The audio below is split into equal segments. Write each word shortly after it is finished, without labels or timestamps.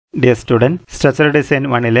Dear student, Structural Design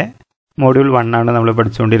 1-ലെ Module 1 ആണ് നമ്മൾ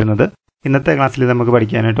പഠിച്ചുകൊണ്ടിരുന്നത്. ഇന്നത്തെ ക്ലാസ്സിൽ നമുക്ക്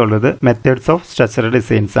പഠിക്കാനായിട്ടുള്ളത് മെത്തേഡ്സ് ഓഫ് സ്ട്രക്ചറൽ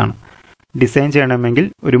ഡിസൈൻസ് ആണ്. ഡിസൈൻ ചെയ്യണമെങ്കിൽ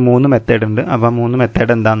ഒരു 3 മെത്തേഡ് ഉണ്ട്. അപ്പോൾ ആ 3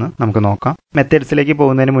 മെത്തേഡ് എന്താണെന്ന് നമുക്ക് നോക്കാം. മെത്തേഡ്സിലേക്ക്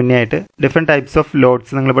പോകുന്നതിന് മുന്നേ ആയിട്ട് ഡിഫറെൻറ്റ് ടൈപ്സ് ഓഫ്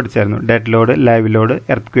ലോഡ്സ് നിങ്ങൾ പഠിച്ചായിരുന്നു. Dead load, live load,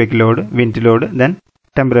 earth load, wind load, then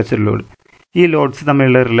temperature load. ഈ ലോഡ്സ്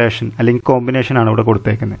തമ്മിലുള്ള റിലേഷൻ അല്ലെങ്കിൽ കോമ്പിനേഷൻ ആണ് ഇവിടെ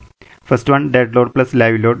കൊടുത്തേക്കുന്നത്. First one dead load plus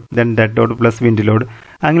live load, then dead load plus wind load,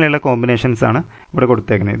 അങ്ങനെയുള്ള combinations ആണ് ഇവിടെ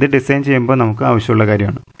കൊടുത്തേക്കുന്നത്. ഇത് ഡിസൈൻ ചെയ്യുമ്പോൾ നമുക്ക് ആവശ്യമുള്ള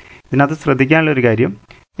കാര്യമാണ്. ഇതിനകത്ത് ശ്രദ്ധിക്കാനുള്ളൊരു കാര്യം,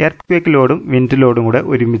 എർത്ത് ലോഡും വിൻഡ് ലോഡും കൂടെ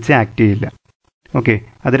ഒരുമിച്ച് ആക്ട് ചെയ്യില്ല. ഓക്കെ,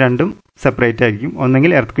 അത് രണ്ടും സെപ്പറേറ്റ് ആയിരിക്കും.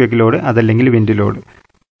 ഒന്നെങ്കിൽ എർത്ത് ലോഡ്, അതല്ലെങ്കിൽ വിൻഡ് ലോഡ്.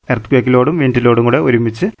 എർത്ത് ലോഡും വിൻഡ് ലോഡും കൂടെ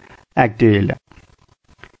ഒരുമിച്ച് ആക്ട് ചെയ്യില്ല.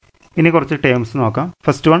 ഇനി കുറച്ച് ടേംസ് നോക്കാം.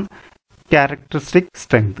 First one characteristic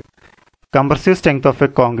strength. Compressive strength of a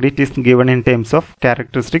concrete is given in terms of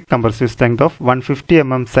characteristic compressive strength of 150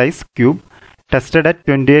 mm size cube tested at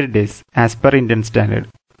 28 days as per Indian standard.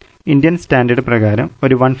 Indian standard പ്രകാരം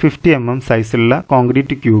ഒരു 150 mm സൈസിലുള്ള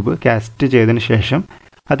concrete cube cast ചെയ്തതിന് ശേഷം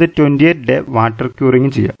അത് 28 day water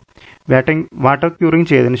curing ചെയ്യാം. Water curing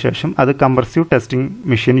ചെയ്തതിന് ശേഷം അത് കംപ്രസീവ് ടെസ്റ്റിംഗ്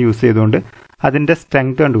മെഷീൻ യൂസ് ചെയ്തുകൊണ്ട് അതിൻ്റെ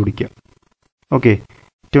സ്ട്രെങ്ത് കണ്ടുപിടിക്കുക. ഓക്കെ,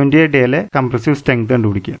 28 ഡേയിലെ കംപ്രസീവ് സ്ട്രെങ്ത്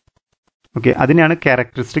കണ്ടുപിടിക്കുക. ഓക്കെ, അതിനെയാണ്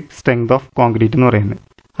ക്യാരക്ടറിസ്റ്റിക് സ്ട്രെങ്ത് ഓഫ് കോൺക്രീറ്റ് എന്ന് പറയുന്നത്.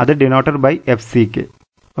 അത് denoted by FCK.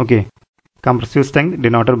 Okay, compressive strength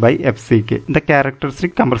denoted by FCK. The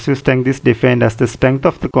characteristic compressive strength is defined as the strength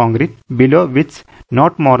of the concrete below which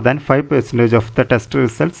not more than 5% of the test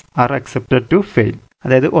results are accepted to fail.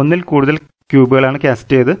 അതായത് ഒന്നിൽ കൂടുതൽ ക്യൂബുകളാണ്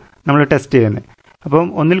cast ചെയ്ത് നമ്മൾ test ചെയ്യുന്നത്. അപ്പം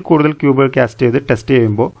ഒന്നിൽ കൂടുതൽ ക്യൂബുകൾ cast ചെയ്ത് ടെസ്റ്റ്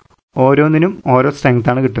ചെയ്യുമ്പോൾ ഓരോന്നിനും ഓരോ സ്ട്രെങ്ത്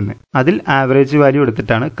ആണ് കിട്ടുന്നത്. അതിൽ ആവറേജ് വാല്യൂ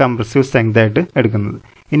എടുത്തിട്ടാണ് കംപ്രസീവ് സ്ട്രെങ്ത് ആയിട്ട് എടുക്കുന്നത്.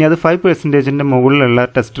 ഇനി അത് 5% മുകളിലുള്ള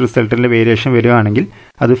ടെസ്റ്റ് റിസൾട്ടിൻ്റെ വേരിയേഷൻ വരികയാണെങ്കിൽ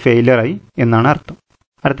അത് ഫെയിലിയറായി എന്നാണ് അർത്ഥം.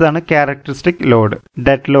 അടുത്തതാണ് characteristic load.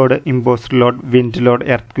 Dead load, imposed load, wind load,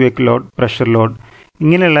 earth load, pressure load,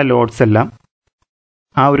 ഇങ്ങനെയുള്ള ലോഡ്സ് എല്ലാം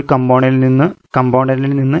ആ ഒരു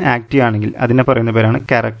കമ്പോണന്റിൽ നിന്ന് ആക്ട് ചെയ്യുകയാണെങ്കിൽ അതിനെ പറയുന്ന പേരാണ്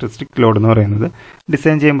ക്യാരക്ടറിസ്റ്റിക് ലോഡ് എന്ന് പറയുന്നത്.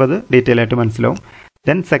 ഡിസൈൻ ചെയ്യുമ്പോൾ അത് ഡീറ്റെയിൽ ആയിട്ട് മനസ്സിലാവും.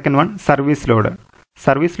 Then second one service load.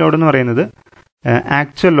 Service load എന്ന് പറയുന്നത്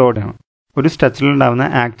ആക്ച്വൽ ലോഡാണ്. ഒരു സ്ട്രക്ചറിൽ ഉണ്ടാകുന്ന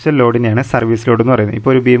ആക്ച്വൽ ലോഡിനെയാണ് സർവീസ് ലോഡ് എന്ന് പറയുന്നത്.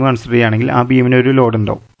 ഇപ്പോൾ ഒരു ബീം കൺസിഡർ ചെയ്യുകയാണെങ്കിൽ ആ ബീമിന് ഒരു ലോഡ്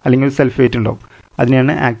ഉണ്ടാവും, അല്ലെങ്കിൽ ഒരു സെൽഫ് വെയിറ്റ് ഉണ്ടാവും.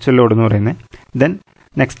 അതിനെയാണ് ആക്ച്വൽ ലോഡ് എന്ന് പറയുന്നത്. Then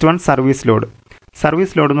next one service load.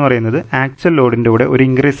 Service load എന്ന് പറയുന്നത് ആക്ച്വൽ ലോഡിൻ്റെ കൂടെ ഒരു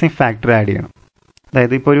ഇൻക്രീസിങ് ഫാക്ടർ ആഡ് ചെയ്യണം.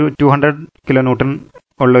 അതായത് ഇപ്പോൾ ഒരു 200 kN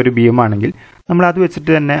ഉള്ള ഒരു ബീമാണെങ്കിൽ നമ്മൾ അത്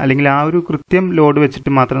വെച്ചിട്ട് തന്നെ, അല്ലെങ്കിൽ ആ ഒരു കൃത്യം ലോഡ്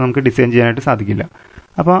വെച്ചിട്ട് മാത്രം നമുക്ക് ഡിസൈൻ ചെയ്യാനായിട്ട് സാധിക്കില്ല.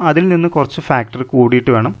 അപ്പോൾ അതിൽ നിന്ന് കുറച്ച് ഫാക്ടർ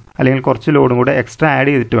കൂടിയിട്ട് വേണം, അല്ലെങ്കിൽ കുറച്ച് ലോഡും കൂടെ എക്സ്ട്രാ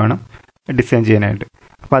ആഡ് ചെയ്തിട്ട് വേണം ഡിസൈൻ ചെയ്യാനായിട്ട്.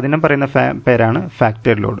 അപ്പോൾ അതിനെ പറയുന്ന പേരാണ്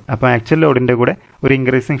ഫാക്ടർ ലോഡ്. അപ്പോൾ ആക്ച്വൽ ലോഡിൻ്റെ കൂടെ ഒരു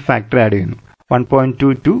ഇൻക്രീസിങ് ഫാക്ടർ ആഡ് ചെയ്യുന്നു.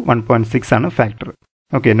 1.2 to 1.6 ആണ് ഫാക്ടർ.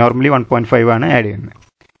 ഓക്കെ, നോർമലി 1.5 ആണ് ആഡ് ചെയ്യുന്നത്.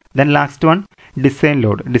 Then last one design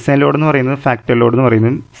load. Design load എന്ന് പറയുന്നത് ഫാക്ടർ ലോഡ് എന്ന്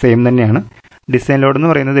പറയുന്നത് സെയിം തന്നെയാണ്. ഡിസൈൻ ലോഡ് എന്ന്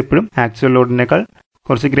പറയുന്നത് എപ്പോഴും ആക്ച്വൽ ലോഡിനേക്കാൾ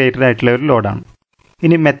കുറച്ച് ഗ്രേറ്റർ ആയിട്ടുള്ള ഒരു ലോഡാണ്.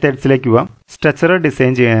 ഇനി മെത്തേഡ്സിലേക്ക് പോവാം. സ്ട്രക്ചർ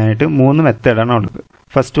ഡിസൈൻ ചെയ്യാനായിട്ട് 3 മെത്തേഡാണ് ഉള്ളത്.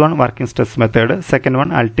 First one working stress method, second one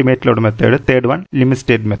ultimate load method, third one limit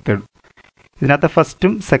state method. ഇതിനകത്ത്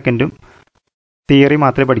ഫസ്റ്റും സെക്കൻഡും തിയറി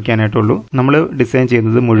മാത്രമേ പഠിക്കാനായിട്ടുള്ളൂ. നമ്മൾ ഡിസൈൻ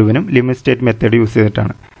ചെയ്യുന്നത് മുഴുവനും ലിമിറ്റ് സ്റ്റേറ്റ് മെത്തേഡ് യൂസ്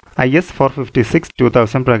ചെയ്തിട്ടാണ്. IS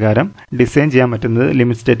 456-2000 പ്രകാരം ഡിസൈൻ ചെയ്യാൻ പറ്റുന്നത്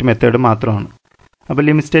ലിമിറ്റ് സ്റ്റേറ്റ് മെത്തേഡ് മാത്രമാണ്. അപ്പോൾ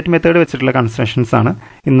ലിമിറ്റ് സ്റ്റേറ്റ് മെത്തേഡ് വെച്ചിട്ടുള്ള കൺസ്ട്രക്ഷൻസ് ആണ്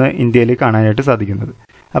ഇന്ന് ഇന്ത്യയിൽ കാണാനായിട്ട് സാധിക്കുന്നത്.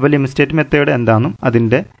 അപ്പോൾ ലിമിറ്റ് സ്റ്റേറ്റ് മെത്തേഡ് എന്താണെന്നും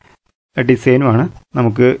അതിൻ്റെ ഡിസൈനുമാണ്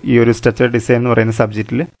നമുക്ക് ഈ ഒരു സ്ട്രക്ചർ ഡിസൈൻ എന്ന് പറയുന്ന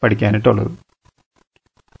സബ്ജക്റ്റിൽ പഠിക്കാനായിട്ടുള്ളത്.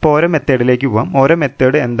 അപ്പോൾ ഓരോ മെത്തേഡിലേക്ക് പോകാം. ഓരോ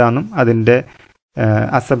മെത്തേഡ് എന്താണെന്നും അതിൻ്റെ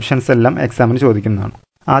അസംപ്ഷൻസ് എല്ലാം എക്സാമിന് ചോദിക്കുന്നതാണ്.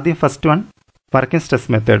 ആദ്യം first one working stress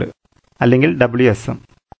method, അല്ലെങ്കിൽ WSM.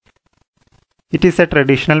 It is A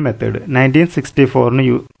traditional method.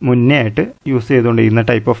 1964 മുന്നേ ആയിട്ട് യൂസ് ചെയ്തുകൊണ്ടിരിക്കുന്ന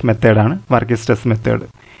ടൈപ്പ് ഓഫ് മെത്തേഡാണ് വർക്കിംഗ് സ്ട്രെസ് മെത്തേഡ്.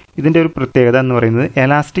 ഇതിൻ്റെ ഒരു പ്രത്യേകത എന്ന് പറയുന്നത്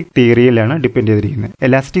എലാസ്റ്റിക് തിയറിയിലാണ് ഡിപ്പെൻഡ് ചെയ്തിരിക്കുന്നത്.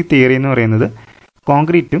 എലാസ്റ്റിക് തിയറി എന്ന് പറയുന്നത്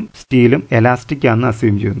കോൺക്രീറ്റും സ്റ്റീലും എലാസ്റ്റിക് ആണെന്ന്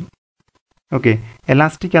അസ്യൂം ചെയ്യുന്നു. ഓക്കെ,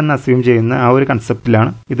 എലാസ്റ്റിക് ആണെന്ന് അസ്യൂം ചെയ്യുന്ന ആ ഒരു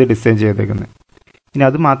കൺസെപ്റ്റിലാണ് ഇത് ഡിസൈൻ ചെയ്തേക്കുന്നത്. ഇനി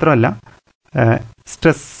അത് മാത്രമല്ല,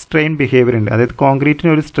 സ്ട്രെസ് സ്ട്രെയിൻ ബിഹേവിയർ ഉണ്ട്. അതായത് കോൺക്രീറ്റിന്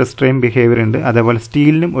ഒരു സ്ട്രെസ് സ്ട്രെയിൻ ബിഹേവിയർ ഉണ്ട്, അതേപോലെ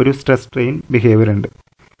സ്റ്റീലിനും ഒരു സ്ട്രെസ് സ്ട്രെയിൻ ബിഹേവിയർ ഉണ്ട്.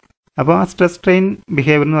 അപ്പോൾ ആ സ്ട്രെസ് സ്ട്രെയിൻ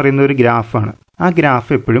ബിഹേവിയർ എന്ന് പറയുന്ന ഒരു ഗ്രാഫാണ്. ആ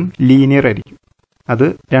ഗ്രാഫ് എപ്പോഴും ലീനിയർ ആയിരിക്കും. അത്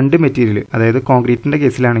രണ്ട് മെറ്റീരിയൽ, അതായത് കോൺക്രീറ്റിൻ്റെ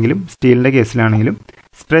കേസിലാണെങ്കിലും സ്റ്റീലിൻ്റെ കേസിലാണെങ്കിലും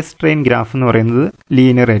സ്ട്രെസ് സ്ട്രെയിൻ ഗ്രാഫ് എന്ന് പറയുന്നത്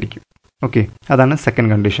ലീനിയർ ആയിരിക്കും. ഓക്കെ, അതാണ്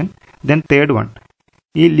second condition. Then third one,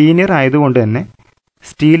 ഈ ലീനിയർ ആയതുകൊണ്ട് തന്നെ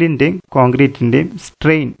സ്റ്റീലിൻ്റെയും കോൺക്രീറ്റിൻ്റെയും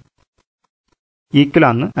സ്ട്രെയിൻ ഈക്വൽ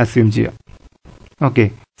ആണെന്ന് അസ്യൂം ചെയ്യാം. Okay,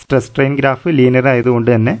 stress strain graph linear ആയതുകൊണ്ട്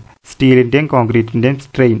തന്നെ സ്റ്റീലിൻ്റെയും കോൺക്രീറ്റിൻ്റെയും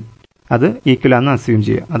സ്ട്രെയിൻ അത് ഈക്വൽ ആണെന്ന് അസ്യൂം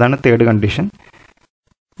ചെയ്യുക. അതാണ് തേർഡ് കണ്ടീഷൻ.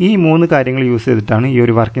 ഈ 3 കാര്യങ്ങൾ യൂസ് ചെയ്തിട്ടാണ് ഈ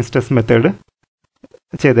ഒരു വർക്കിംഗ് സ്ട്രെസ് മെത്തേഡ്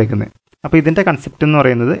ചെയ്തേക്കുന്നത്. അപ്പോൾ ഇതിൻ്റെ കൺസെപ്റ്റ് എന്ന്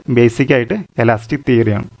പറയുന്നത് ബേസിക്കായിട്ട് എലാസ്റ്റിക്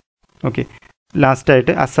തിയറിയാണ്. ഓക്കെ,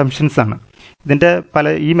 ലാസ്റ്റായിട്ട് അസംഷൻസ് ആണ്.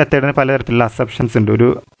 ഈ മെത്തേഡിന് പലതരത്തിലുള്ള അസംഷൻസ് ഉണ്ട്. ഒരു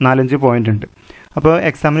 4-5 പോയിന്റ് ഉണ്ട്. അപ്പോൾ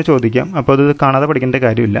എക്സാമിന് ചോദിക്കാം. അപ്പോൾ അത് കാണാതെ പഠിക്കേണ്ട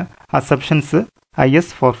കാര്യമില്ല. അസംഷൻസ് IS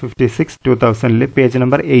 456 2000 പേജ്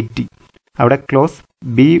നമ്പർ 80, അവിടെ ക്ലോസ്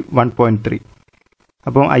B1.3.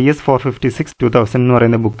 അപ്പോൾ IS 456 2000 എന്ന്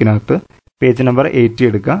പറയുന്ന ബുക്കിനകത്ത് പേജ് നമ്പർ 80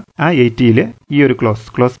 എടുക്കുക. ആ 80ൽ ഈ ഒരു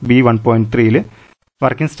ക്ലോസ് B1.3ൽ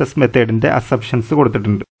വർക്കിംഗ് സ്ട്രെസ് മെത്തേഡിൻ്റെ അസംഷൻസ്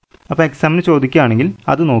കൊടുത്തിട്ടുണ്ട്. അപ്പോൾ എക്സാമിന് ചോദിക്കുകയാണെങ്കിൽ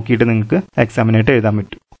അത് നോക്കിയിട്ട് നിങ്ങൾക്ക് എക്സാമിനായിട്ട് എഴുതാൻ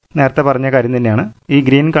പറ്റും. നേരത്തെ പറഞ്ഞ കാര്യം തന്നെയാണ്. ഈ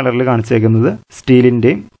ഗ്രീൻ കളറിൽ കാണിച്ചേക്കുന്നത്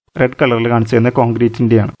സ്റ്റീലിൻ്റെയും റെഡ് കളറിൽ കാണിച്ചേക്കുന്നത്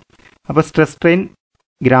കോൺക്രീറ്റിൻ്റെയാണ്. അപ്പോൾ സ്ട്രെസ് സ്ട്രെയിൻ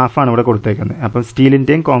ഗ്രാഫാണ് ഇവിടെ കൊടുത്തേക്കുന്നത്. അപ്പോൾ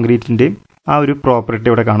സ്റ്റീലിൻ്റെയും കോൺക്രീറ്റിൻ്റെയും ആ ഒരു പ്രോപ്പർട്ടി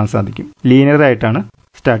ഇവിടെ കാണാൻ സാധിക്കും. ലീനിയർ ആയിട്ടാണ്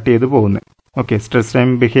സ്റ്റാർട്ട് ചെയ്ത് പോകുന്നത്. Okay, stress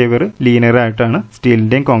strain behaviour linear ആയിട്ടാണ്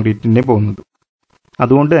സ്റ്റീലിൻ്റെയും കോൺക്രീറ്റിൻ്റെയും പോകുന്നത്.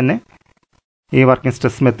 അതുകൊണ്ട് തന്നെ ഈ വർക്കിംഗ്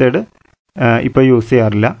സ്ട്രെസ് മെത്തേഡ് ഇപ്പോൾ യൂസ്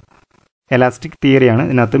ചെയ്യാറില്ല. എലാസ്റ്റിക് തിയറിയാണ്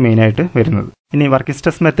ഇതിനകത്ത് മെയിനായിട്ട് വരുന്നത്. ഇനി വർക്കിംഗ്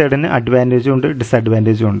സ്ട്രെസ് മെത്തേഡിന് അഡ്വാൻറ്റേജും ഉണ്ട്,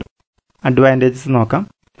 ഡിസഡ്വാൻറ്റേജും ഉണ്ട്. അഡ്വാൻറ്റേജസ് നോക്കാം.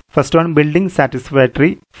 First one, building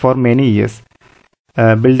satisfactory for many years.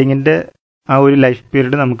 ബിൽഡിങ്ങിൻ്റെ ആ ഒരു ലൈഫ്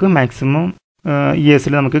പീരീഡ് നമുക്ക് മാക്സിമം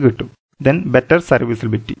ഇയേഴ്സിൽ നമുക്ക് കിട്ടും. Then better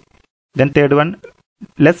serviceability. Then third one,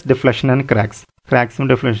 less deflection and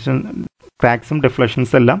ക്രാക്സും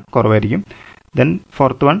deflections എല്ലാം കുറവായിരിക്കും. Then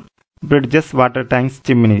fourth one, bridges, water tanks,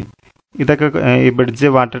 Chimmini. ഇതൊക്കെ ഈ ബ്രിഡ്ജ്,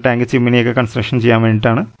 വാട്ടർ ടാങ്ക്, ചിമ്മിനിയൊക്കെ കൺസ്ട്രക്ഷൻ ചെയ്യാൻ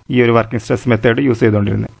വേണ്ടിയിട്ടാണ് ഈ ഒരു വർക്കിംഗ് സ്ട്രെസ് മെത്തേഡ് യൂസ്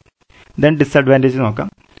ചെയ്തുകൊണ്ടിരുന്നത്. ദെൻ ഡിസഡ്വാൻറ്റേജ് നോക്കാം.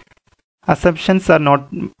 Assumptions are not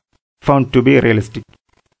found to B realistic.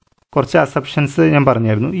 കുറച്ച് അസംപ്ഷൻസ് ഞാൻ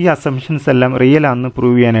പറഞ്ഞായിരുന്നു. ഈ അസംപ്ഷൻസ് എല്ലാം റിയൽ ആണെന്ന്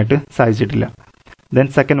പ്രൂവ് ചെയ്യാനായിട്ട് സാധിച്ചിട്ടില്ല. Then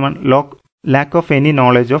second one, lack of any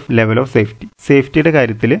knowledge of level of safety. സേഫ്റ്റിയുടെ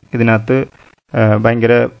കാര്യത്തിൽ ഇതിനകത്ത്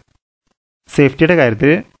സേഫ്റ്റിയുടെ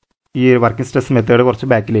കാര്യത്തിൽ ഈ വർക്കിംഗ് സ്ട്രെസ് മെത്തേഡ് കുറച്ച്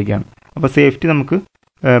ബാക്കിലേക്കാണ്. അപ്പോൾ സേഫ്റ്റി നമുക്ക്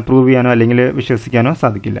പ്രൂവ് ചെയ്യാനോ അല്ലെങ്കിൽ വിശ്വസിക്കാനോ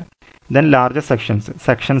സാധിക്കില്ല. ദെൻ ലാർജർ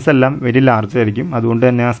സെക്ഷൻസ് എല്ലാം വെരി ലാർജ് ആയിരിക്കും. അതുകൊണ്ട്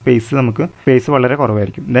തന്നെ ആ സ്പേസ് വളരെ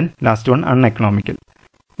കുറവായിരിക്കും. Then last one, uneconomical.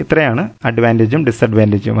 ഇത്രയാണ് അഡ്വാൻറ്റേജും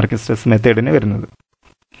ഡിസഡ്വാൻറ്റേജും വർക്കിംഗ് സ്ട്രെസ് മെത്തേഡിന് വരുന്നത്.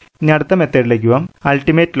 ഇനി അടുത്ത മെത്തേഡിലേക്ക് പോകാം,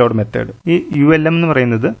 അൾട്ടിമേറ്റ് ലോഡ് മെത്തേഡ്. ഈ ULM എന്ന്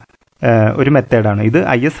പറയുന്നത് ഒരു മെത്തേഡാണ്. ഇത്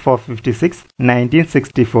IS 456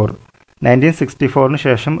 1964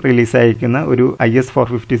 ശേഷം റിലീസായിരിക്കുന്ന ഒരു IS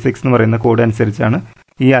 456 എന്ന് പറയുന്ന കോഡ് അനുസരിച്ചാണ്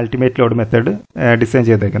ഈ അൾട്ടിമേറ്റ് ലോഡ് മെത്തേഡ് ഡിസൈൻ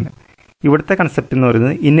ചെയ്തേക്കുന്നത്. ഇവിടുത്തെ കൺസെപ്റ്റ് എന്ന്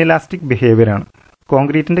പറയുന്നത് ഇൻഇലാസ്റ്റിക് ബിഹേവിയർ ആണ്.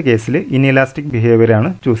 കോൺക്രീറ്റിൻ്റെ കേസിൽ ഇൻഇലാസ്റ്റിക് ബിഹേവിയർ ആണ്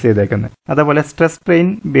ചൂസ് ചെയ്തേക്കുന്നത്. അതേപോലെ സ്ട്രെസ് സ്ട്രെയിൻ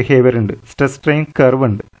ബിഹേവിയർ ഉണ്ട്, സ്ട്രെസ് സ്ട്രെയിൻ കർവ്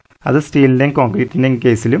ഉണ്ട്. അത് സ്റ്റീലിൻ്റെയും കോൺക്രീറ്റിൻ്റെയും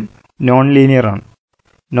കേസിലും നോൺ ലീനിയർ ആണ്.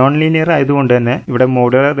 നോൺ ലീനിയർ ആയതുകൊണ്ട് തന്നെ ഇവിടെ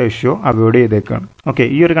മോഡുലർ റേഷ്യോ അവോയ്ഡ് ചെയ്തേക്കാണ്. ഓക്കെ,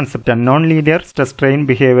 ഈ ഒരു കൺസെപ്റ്റാണ് non linear stress strain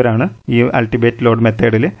behaviour ആണ് ഈ അൾട്ടിമേറ്റ് ലോഡ്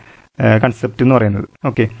മെത്തേഡിൽ കൺസെപ്റ്റ് എന്ന് പറയുന്നത്.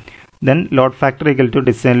 Okay, then load factor equal to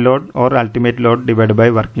design load or ultimate load divide by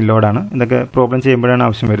working ലോഡാണ്. ഇതൊക്കെ പ്രോബ്ലം ചെയ്യുമ്പോഴാണ്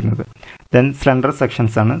ആവശ്യം വരുന്നത്. ദെൻ സ്ലെൻഡർ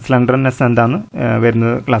സെക്ഷൻസ് ആണ്. സ്ലെൻഡർനെസ് എന്താണെന്ന്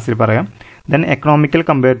വരുന്നത് ക്ലാസ്സിൽ പറയാം. Then economical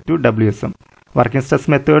compare to WSM. Working stress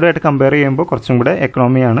മെത്തേഡായിട്ട് compare ചെയ്യുമ്പോൾ കുറച്ചും കൂടെ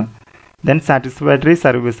എക്കണോമിയാണ്. Then satisfactory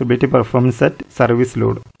serviceability performance at service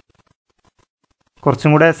load. കുറച്ചും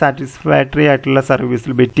കൂടെ സാറ്റിസ്ഫാക്ടറി ആയിട്ടുള്ള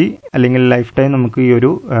സർവീസബിലിറ്റി അല്ലെങ്കിൽ ലൈഫ് ടൈം നമുക്ക് ഈ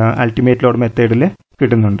ഒരു അൾട്ടിമേറ്റ് ലോഡ് മെത്തേഡിൽ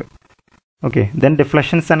കിട്ടുന്നുണ്ട്. Okay, then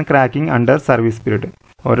deflections and cracking under service period.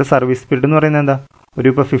 ഓരോ സർവീസ് പീരീഡ് എന്ന് പറയുന്നത് എന്താ,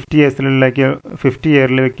 ഇപ്പോൾ 50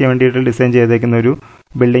 ഇയറിലേക്ക് വേണ്ടിയിട്ട് ഡിസൈൻ ചെയ്തേക്കുന്ന ഒരു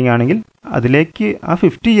ബിൽഡിംഗ് ആണെങ്കിൽ അതിലേക്ക് ആ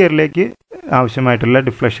 50 ഇയറിലേക്ക് ആവശ്യമായിട്ടുള്ള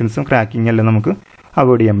ഡിഫ്ലക്ഷൻസും ക്രാക്കിംഗ് എല്ലാം നമുക്ക്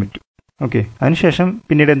അവോയ്ഡ് ചെയ്യാൻ പറ്റും. ഓക്കെ, അതിനുശേഷം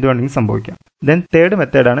പിന്നീട് എന്ത് വേണമെങ്കിലും സംഭവിക്കാം. ദെൻ തേർഡ്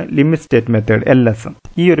മെത്തേഡാണ് ലിമിറ്റ് സ്റ്റേറ്റ് മെത്തേഡ്, LSM.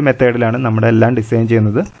 ഈ ഒരു മെത്തേഡിലാണ് നമ്മുടെ എല്ലാം ഡിസൈൻ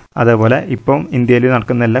ചെയ്യുന്നത്. അതേപോലെ ഇപ്പം ഇന്ത്യയിൽ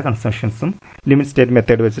നടക്കുന്ന എല്ലാ കൺസ്ട്രക്ഷൻസും ലിമിറ്റ് സ്റ്റേറ്റ്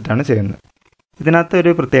മെത്തേഡ് വെച്ചിട്ടാണ് ചെയ്യുന്നത്. ഇതിനകത്ത്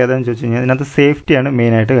ഒരു പ്രത്യേകത എന്ന് ചോദിച്ചു കഴിഞ്ഞാൽ ഇതിനകത്ത് സേഫ്റ്റിയാണ്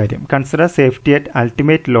മെയിനായിട്ട് കാര്യം. Consider safety at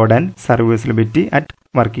ultimate load and serviceability at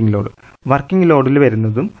working load. Working ലോഡിൽ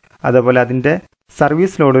വരുന്നതും അതേപോലെ അതിൻ്റെ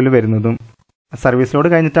സർവീസ് ലോഡിൽ വരുന്നതും, സർവീസ് ലോഡ്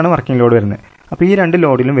കഴിഞ്ഞിട്ടാണ് വർക്കിംഗ് ലോഡ് വരുന്നത്. അപ്പോൾ ഈ രണ്ട്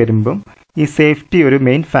ലോഡിലും വരുമ്പം ഈ സേഫ്റ്റി ഒരു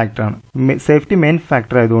മെയിൻ ഫാക്ടറാണ്. സേഫ്റ്റി മെയിൻ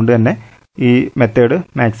ഫാക്ടർ ആയതുകൊണ്ട് തന്നെ ഈ മെത്തേഡ്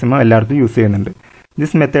മാക്സിമം എല്ലായിടത്തും യൂസ് ചെയ്യുന്നുണ്ട്.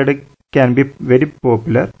 This method can be very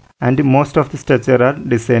popular and most of the structure R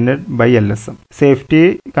designed by LSM. Safety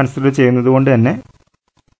consider ചെയ്യുന്നത് കൊണ്ട് തന്നെ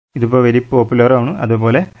ഇതിപ്പോൾ വെരി പോപ്പുലറാണ്.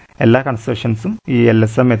 അതുപോലെ എല്ലാ കൺസ്ട്രക്ഷൻസും ഈ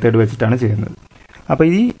LSM മെത്തേഡ് വെച്ചിട്ടാണ് ചെയ്യുന്നത്. അപ്പോൾ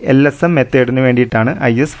ഈ LSM മെത്തേഡിന് വേണ്ടിയിട്ടാണ്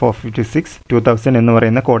IS 456 2000 എന്ന്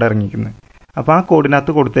പറയുന്ന കോഡ് ഇറങ്ങിയിരിക്കുന്നത്. അപ്പോൾ ആ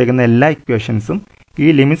കോഡിനകത്ത് കൊടുത്തേക്കുന്ന എല്ലാ ഇക്വേഷൻസും ഈ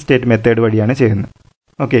ലിമിറ്റ് സ്റ്റേറ്റ് മെത്തേഡ് വഴിയാണ് ചെയ്യുന്നത്.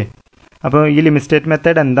 ഓക്കെ, അപ്പോൾ ഈ ലിമിറ്റ് സ്റ്റേറ്റ്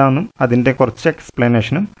മെത്തേഡ് എന്താണെന്നും അതിൻ്റെ കുറച്ച്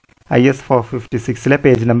എക്സ്പ്ലനേഷനും IS 456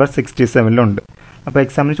 പേജ് നമ്പർ 67 അപ്പോൾ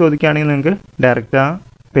എക്സാമിന് ചോദിക്കുകയാണെങ്കിൽ നിങ്ങൾക്ക് ഡയറക്റ്റ് ആ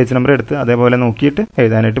പേജ് നമ്പർ എടുത്ത് അതേപോലെ നോക്കിയിട്ട്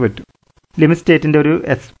എഴുതാനായിട്ട് പറ്റും. ലിമിറ്റ് സ്റ്റേറ്റിൻ്റെ ഒരു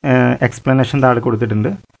എക്സ്പ്ലനേഷൻ താഴെ കൊടുത്തിട്ടുണ്ട്.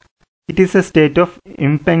 It is A state of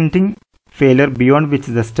impending failure beyond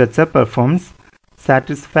which the structure performs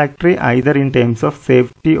satisfactory either in terms of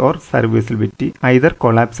safety or serviceability, either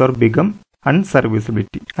collapse or become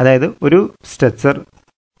അൺസർവീസബിലിറ്റി. അതായത് ഒരു സ്ട്രക്ചർ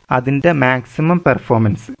അതിൻ്റെ മാക്സിമം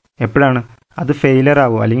പെർഫോമൻസ് എപ്പോഴാണ് അത് ഫെയിലർ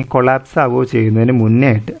ആവുമോ അല്ലെങ്കിൽ കൊളാപ്സ് ആവുമോ ചെയ്യുന്നതിന് മുന്നേ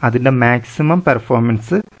ആയിട്ട് അതിൻ്റെ മാക്സിമം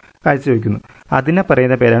പെർഫോമൻസ് കാഴ്ചവെക്കുന്നു. അതിനെ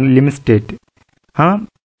പറയുന്ന പേരാണ് ലിമിറ്റ് സ്റ്റേറ്റ്. ആ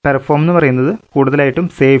പെർഫോം എന്ന് പറയുന്നത് കൂടുതലായിട്ടും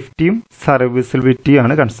സേഫ്റ്റിയും സർവീസബിലിറ്റിയും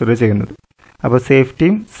ആണ് കൺസിഡർ ചെയ്യുന്നത്. അപ്പോൾ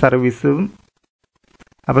സേഫ്റ്റിയും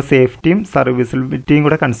സർവീസബിലിറ്റിയും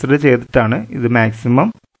കൂടെ കൺസിഡർ ചെയ്തിട്ടാണ് ഇത് മാക്സിമം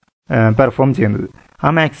പെർഫോം ചെയ്യുന്നത്. ആ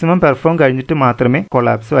മാക്സിമം പെർഫോം കഴിഞ്ഞിട്ട് മാത്രമേ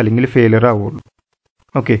കൊളാപ്സോ അല്ലെങ്കിൽ ഫെയിലിയർ ആവുള്ളൂ.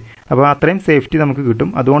 ഓക്കെ, അപ്പോൾ അത്രയും സേഫ്റ്റി നമുക്ക് കിട്ടും.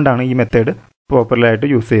 അതുകൊണ്ടാണ് ഈ മെത്തേഡ് പ്രോപ്പർലായിട്ട്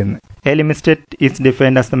യൂസ് ചെയ്യുന്നത്. A limit state is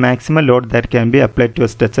defined as the maximum load that can be applied to A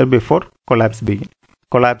structure before collapse begin.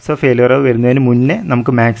 കൊളാപ്സോ ഫെയിലിയറോ വരുന്നതിന് മുന്നേ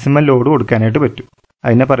നമുക്ക് മാക്സിമം ലോഡ് കൊടുക്കാനായിട്ട് പറ്റും.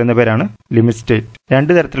 അതിനെ പറയുന്ന പേരാണ് ലിമിറ്റ് സ്റ്റേറ്റ്.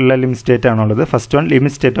 രണ്ട് തരത്തിലുള്ള ലിമിറ്റ് സ്റ്റേറ്റ് ആണുള്ളത്. First one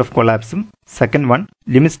limit state of കൊളാപ്സും second one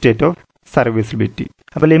limit state of serviceability.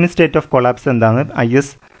 അപ്പോൾ ലിമിറ്റ് സ്റ്റേറ്റ് ഓഫ് കൊളാപ്സ് എന്താണ് IS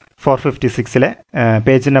 456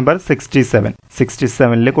 പേജ് നമ്പർ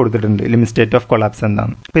 67 കൊടുത്തിട്ടുണ്ട് ലിമിറ്റ് സ്റ്റേറ്റ് ഓഫ് കൊളാപ്സ്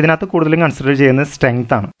എന്താണ്. അപ്പോൾ ഇതിനകത്ത് കൂടുതലും കൺസിഡർ ചെയ്യുന്നത്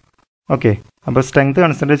സ്ട്രെങ്ത് ആണ്. ഓക്കെ, അപ്പോൾ സ്ട്രെങ്ത്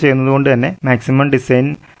കൺസിഡർ ചെയ്യുന്നത് കൊണ്ട് തന്നെ മാക്സിമം ഡിസൈൻ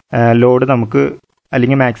ലോഡ് നമുക്ക്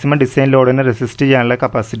അല്ലെങ്കിൽ മാക്സിമം ഡിസൈൻ ലോഡിനെ റെസിസ്റ്റ് ചെയ്യാനുള്ള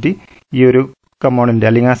കപ്പാസിറ്റി ഈ ഒരു കമ്പോണൻ്റ്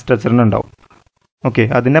അല്ലെങ്കിൽ ആ സ്ട്രക്ചറിന് ഉണ്ടാവും. ഓക്കെ,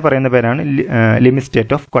 അതിനെ പറയുന്ന പേരാണ് ലിമിറ്റ്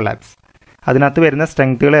സ്റ്റേറ്റ് ഓഫ് കൊളാപ്സ്. അതിനകത്ത് വരുന്ന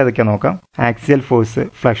സ്ട്രെങ്ത്തുകൾ ഏതൊക്കെയാണ് നോക്കാം. Axial force,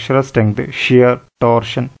 ഫ്ലെക്ഷറൽ strength, shear,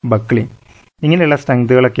 torsion, buckling, ഇങ്ങനെയുള്ള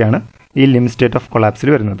സ്ട്രെങ്ത്തുകളൊക്കെയാണ് ഈ ലിമിറ്റ് സ്റ്റേറ്റ് ഓഫ് കൊളാപ്സിൽ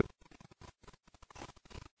വരുന്നത്.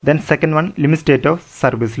 Then second one limit state of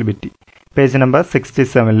serviceability. Page number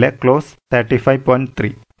 67 close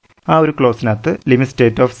 35.3. ആ ഒരു ക്ലോസിനകത്ത് ലിമിറ്റ്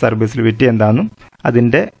സ്റ്റേറ്റ് ഓഫ് സർവീസബിലിറ്റി എന്താണെന്നും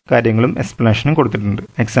അതിൻ്റെ കാര്യങ്ങളും എക്സ്പ്ലനേഷനും കൊടുത്തിട്ടുണ്ട്.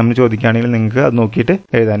 എക്സാമിന് ചോദിക്കുകയാണെങ്കിൽ നിങ്ങൾക്ക് അത് നോക്കിയിട്ട്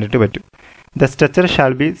എഴുതാനായിട്ട് പറ്റും. The structure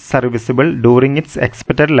shall be serviceable during its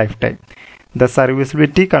expected lifetime. The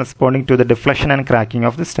serviceability corresponding to the deflection and cracking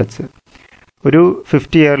of the structure. ഒരു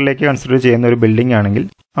 50 ഇയറിലേക്ക് കൺസിഡർ ചെയ്യുന്ന ഒരു ബിൽഡിംഗ് ആണെങ്കിൽ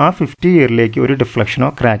ആ 50 ഇയറിലേക്ക് ഒരു ഡിഫ്ലക്ഷനോ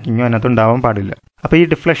ക്രാക്കിങ്ങോ അതിനകത്ത് ഉണ്ടാവാൻ പാടില്ല. അപ്പോൾ ഈ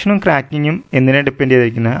ഡിഫ്ലക്ഷനും ക്രാക്കിങ്ങും എന്തിനെ ഡിപ്പെൻഡ്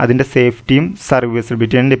ചെയ്തിരിക്കുന്നത്? അതിൻ്റെ സേഫ്റ്റിയും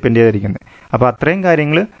സർവീസബിലിറ്റിയും ഡിപ്പെൻഡ് ചെയ്തിരിക്കുന്നത്. അപ്പോൾ അത്രയും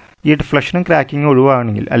കാര്യങ്ങൾ ഈ ഡിഫ്ലക്ഷനും ക്രാക്കിങ്ങും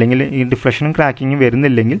ഒഴിവാണെങ്കിൽ അല്ലെങ്കിൽ ഈ ഡിഫ്ലക്ഷനും ക്രാക്കിങ്ങും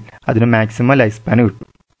വരുന്നില്ലെങ്കിൽ അതിന് മാക്സിമം ലൈഫ് സ്പാൻ കിട്ടും.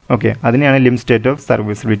 ഓക്കെ, അതിനെയാണ് ലിമിറ്റ് സ്റ്റേറ്റ് ഓഫ്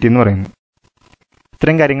സർവീസബിലിറ്റി എന്ന് പറയുന്നത്.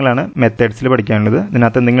 ഇത്രയും കാര്യങ്ങളാണ് മെത്തേഡ്സിൽ പഠിക്കാനുള്ളത്.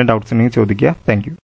 ഇതിനകത്ത് എന്തെങ്കിലും ഡൗട്ട്സ് ഉണ്ടെങ്കിൽ ചോദിക്കുക. Thank you.